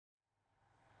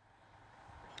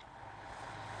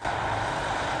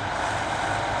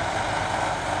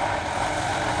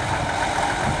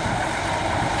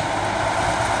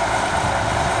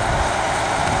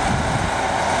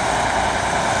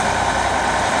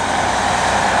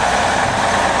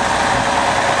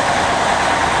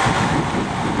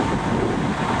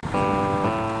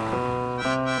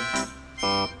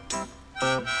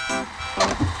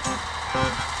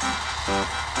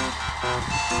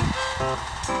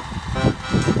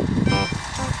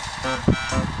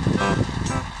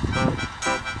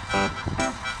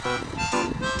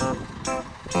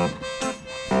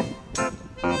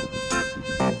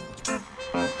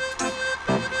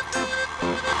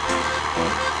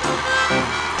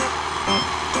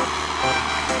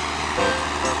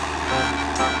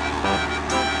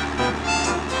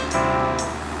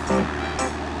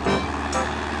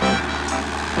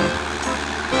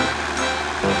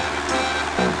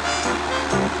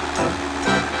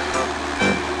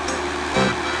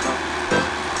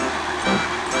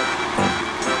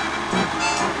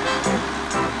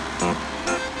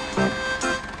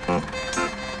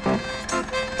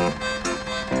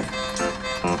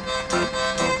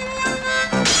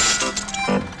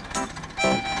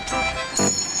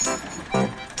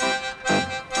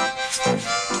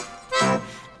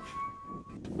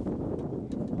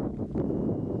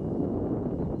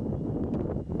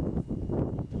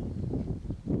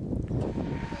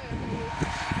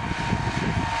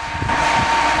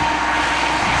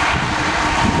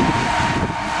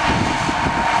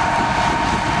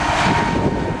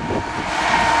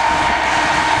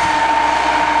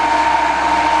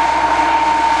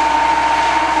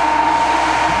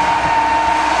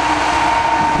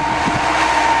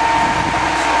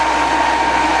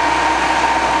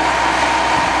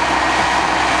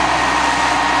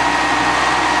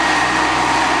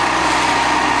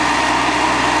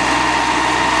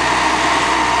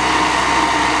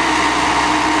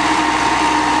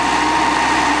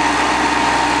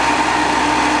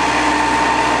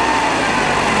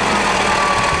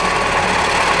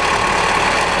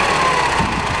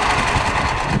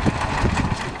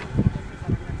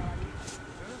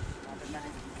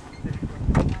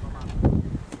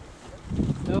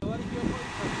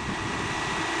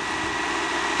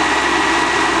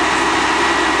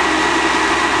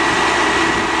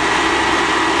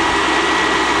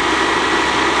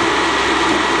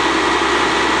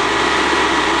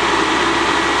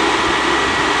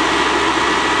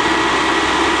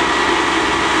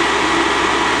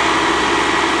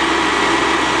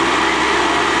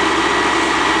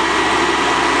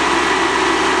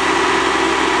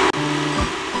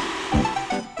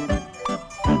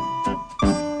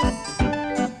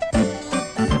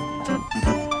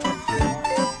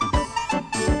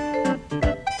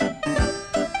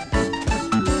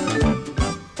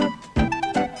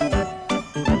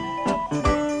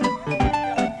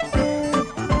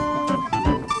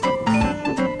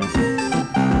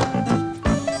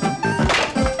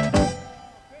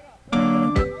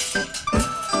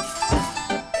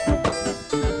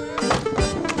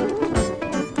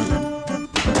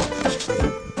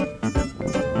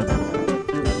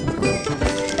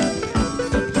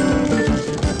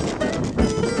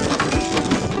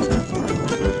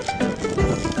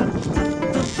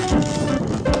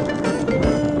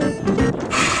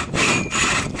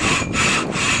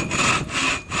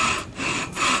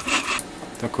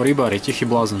ako rybári, tichý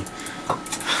blázni.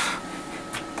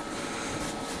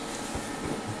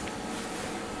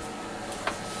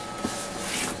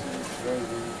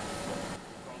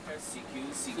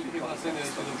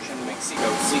 Mexico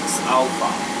 6 Alpha,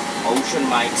 Ocean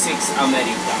Mike 6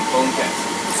 America, contest.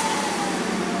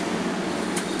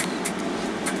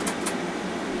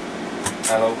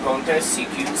 Hello contest,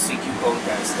 CQ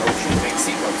contest, Ocean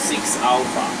Mexico 6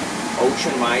 Alpha,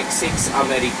 Ocean Mike 6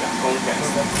 America, contest.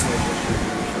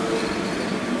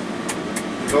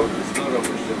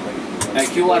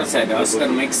 QRZ,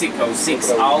 Oscar Mexico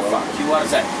 6 Alpha,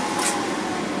 QRZ.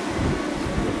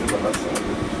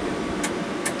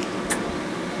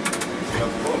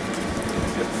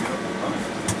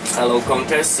 Hello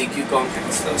contest, CQ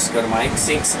contest, Oscar Mike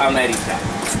 6 America.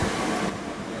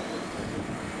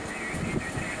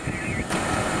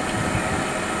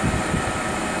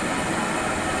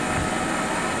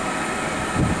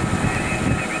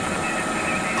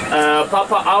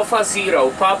 Papa Alpha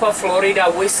Zero, Papa Florida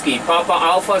Whiskey, Papa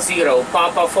Alpha Zero,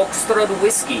 Papa Foxtrot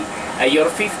Whiskey, you're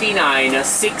 59,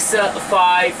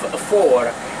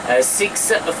 654,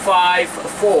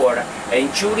 654,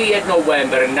 and Juliet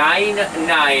November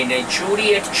 99,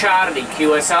 Juliet Charlie,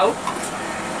 QSL.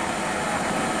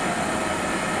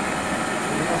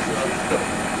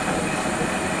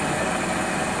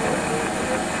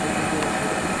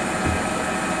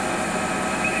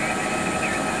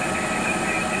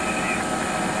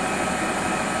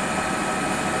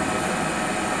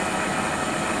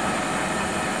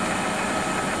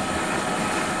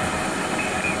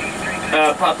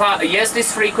 Papa, yes, this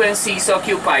frequency is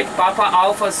occupied. Papa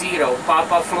Alpha Zero,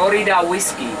 Papa Florida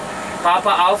Whiskey,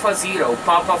 Papa Alpha Zero,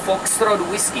 Papa Foxtrot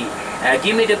Whiskey.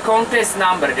 Give me the contest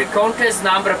number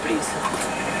please.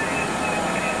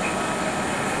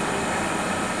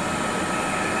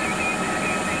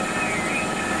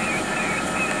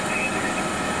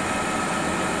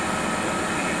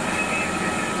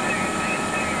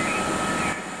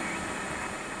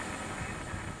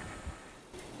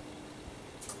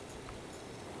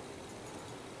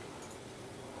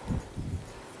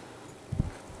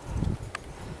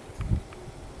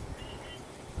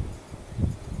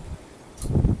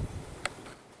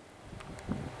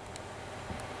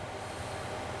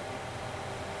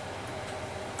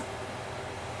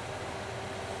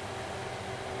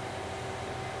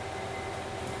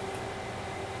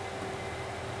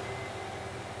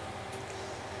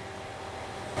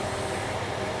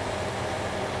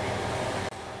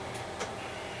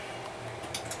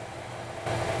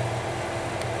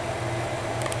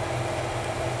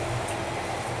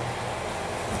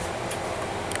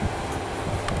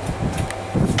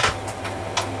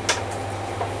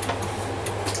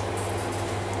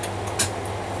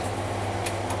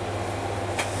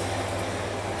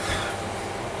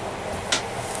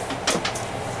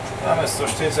 Máme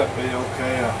 145, OK.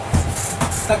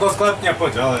 Tak ho sklepne,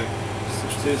 poď ďalej.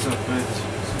 145.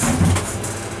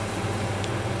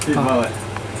 Ty malé.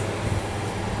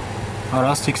 A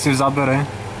Rastík si zabere.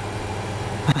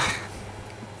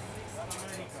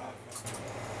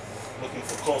 Looking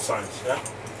for call signs, yeah?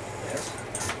 Yes.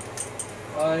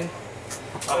 Bye.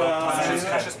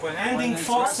 Ending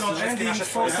Foxtrot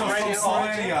from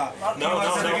Slovenia. No,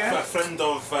 a friend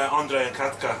of Andre and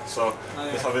Katka, so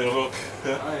let's have a look.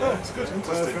 Yeah, it's good,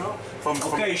 interesting.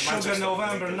 Okay, Sugar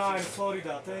November 9,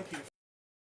 Florida, thank you.